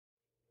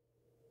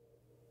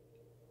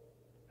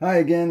Hi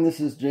again,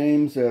 this is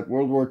James at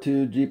World War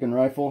II Jeep and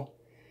Rifle.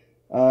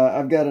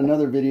 I've got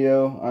another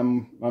video.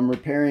 I'm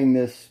repairing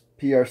this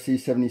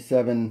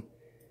PRC-77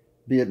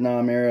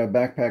 Vietnam era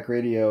backpack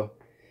radio,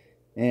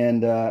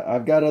 and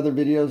I've got other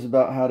videos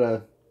about how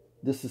to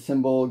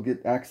disassemble,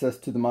 get access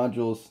to the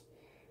modules,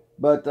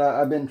 but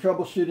I've been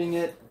troubleshooting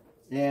it,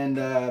 and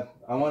I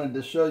wanted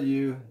to show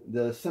you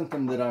the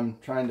symptom that I'm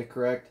trying to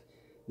correct.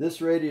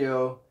 This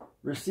radio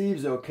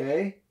receives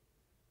okay,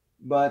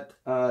 but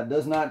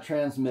does not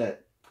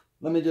transmit.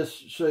 Let me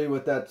just show you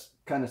what that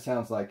kind of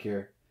sounds like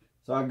here.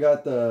 So I've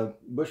got the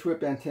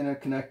bushwhip antenna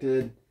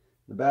connected,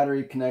 the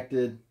battery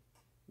connected,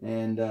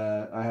 and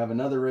I have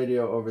another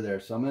radio over there.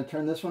 So I'm going to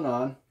turn this one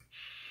on.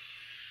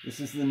 This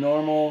is the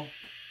normal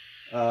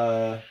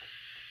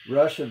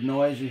rush of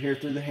noise you hear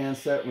through the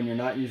handset when you're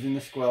not using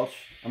the squelch.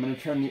 I'm going to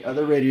turn the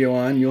other radio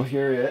on. You'll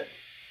hear it.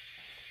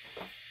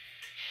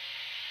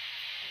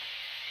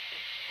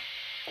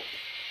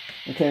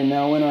 Okay,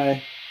 now when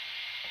I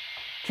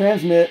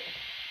transmit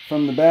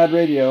from the bad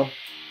radio,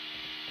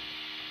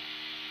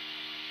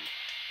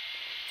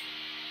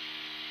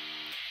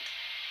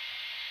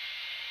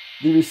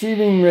 the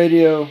receiving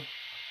radio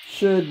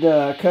should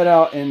cut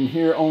out and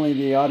hear only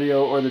the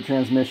audio or the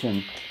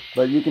transmission,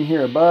 but you can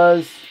hear a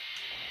buzz.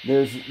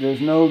 There's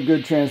no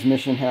good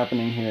transmission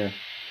happening here.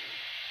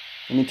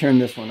 Let me turn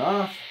this one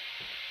off.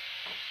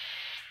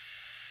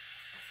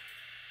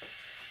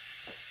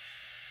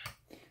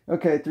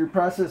 Okay, through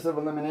process of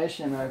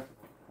elimination,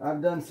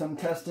 I've done some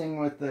testing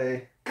with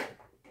the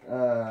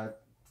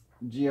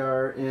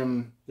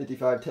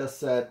GRM55 test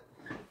set,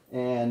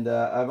 and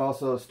I've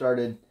also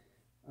started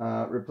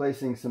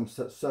replacing some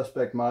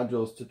suspect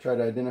modules to try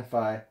to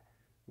identify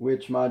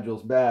which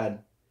module's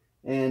bad.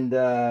 And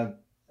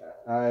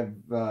I've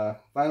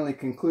finally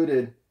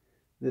concluded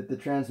that the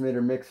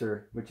transmitter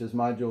mixer, which is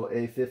module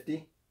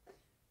A50,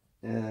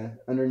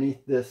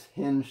 underneath this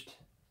hinged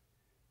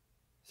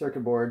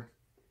circuit board,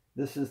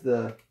 this is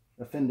the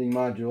offending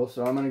module.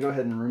 So I'm going to go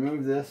ahead and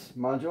remove this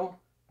module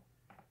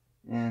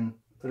and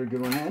put a good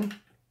one in.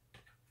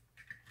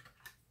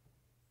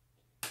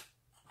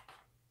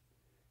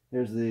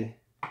 Here's the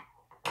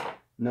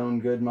known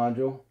good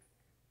module.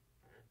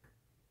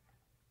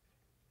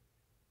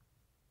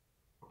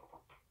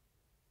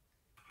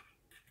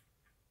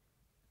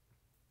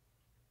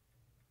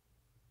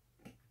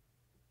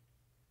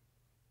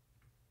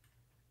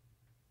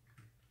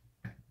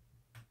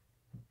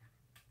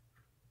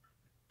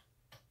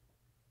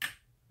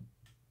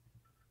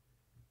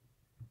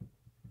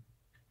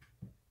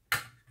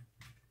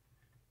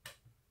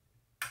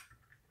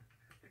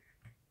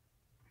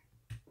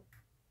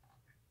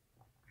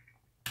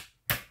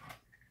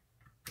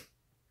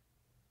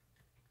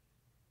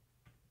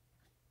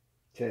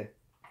 Okay,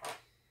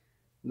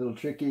 a little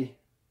tricky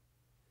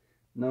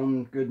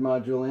known good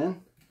module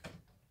in.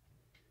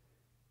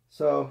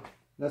 So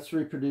let's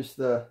reproduce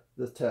the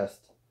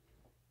test.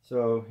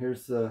 So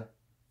here's the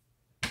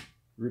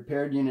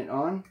repaired unit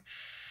on.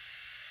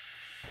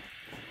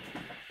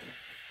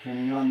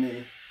 Turning on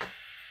the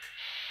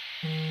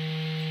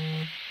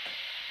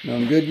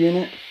known good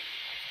unit.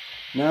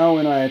 Now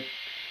when I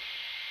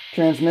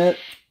transmit,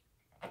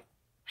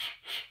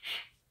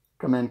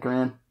 come in.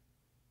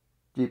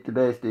 Jeep to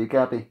base, do you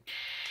copy?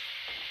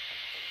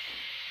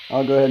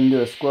 I'll go ahead and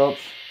do a squelch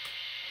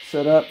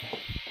setup.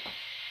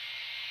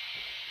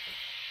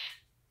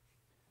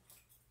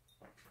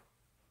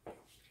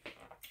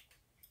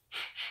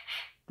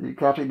 Do you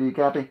copy? Do you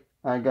copy?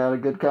 I got a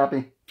good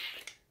copy.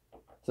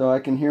 So I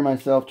can hear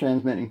myself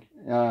transmitting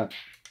in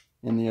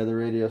the other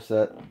radio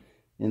set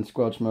in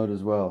squelch mode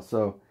as well.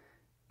 So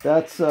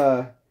that's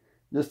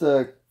just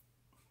a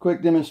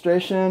quick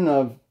demonstration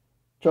of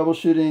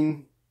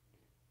troubleshooting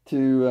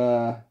to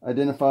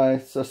identify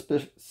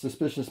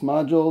suspicious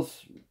modules,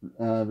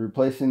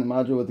 replacing the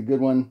module with a good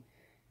one,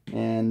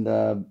 and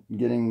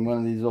getting one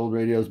of these old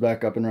radios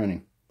back up and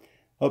running.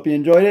 Hope you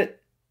enjoyed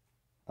it.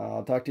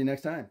 I'll talk to you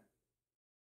next time.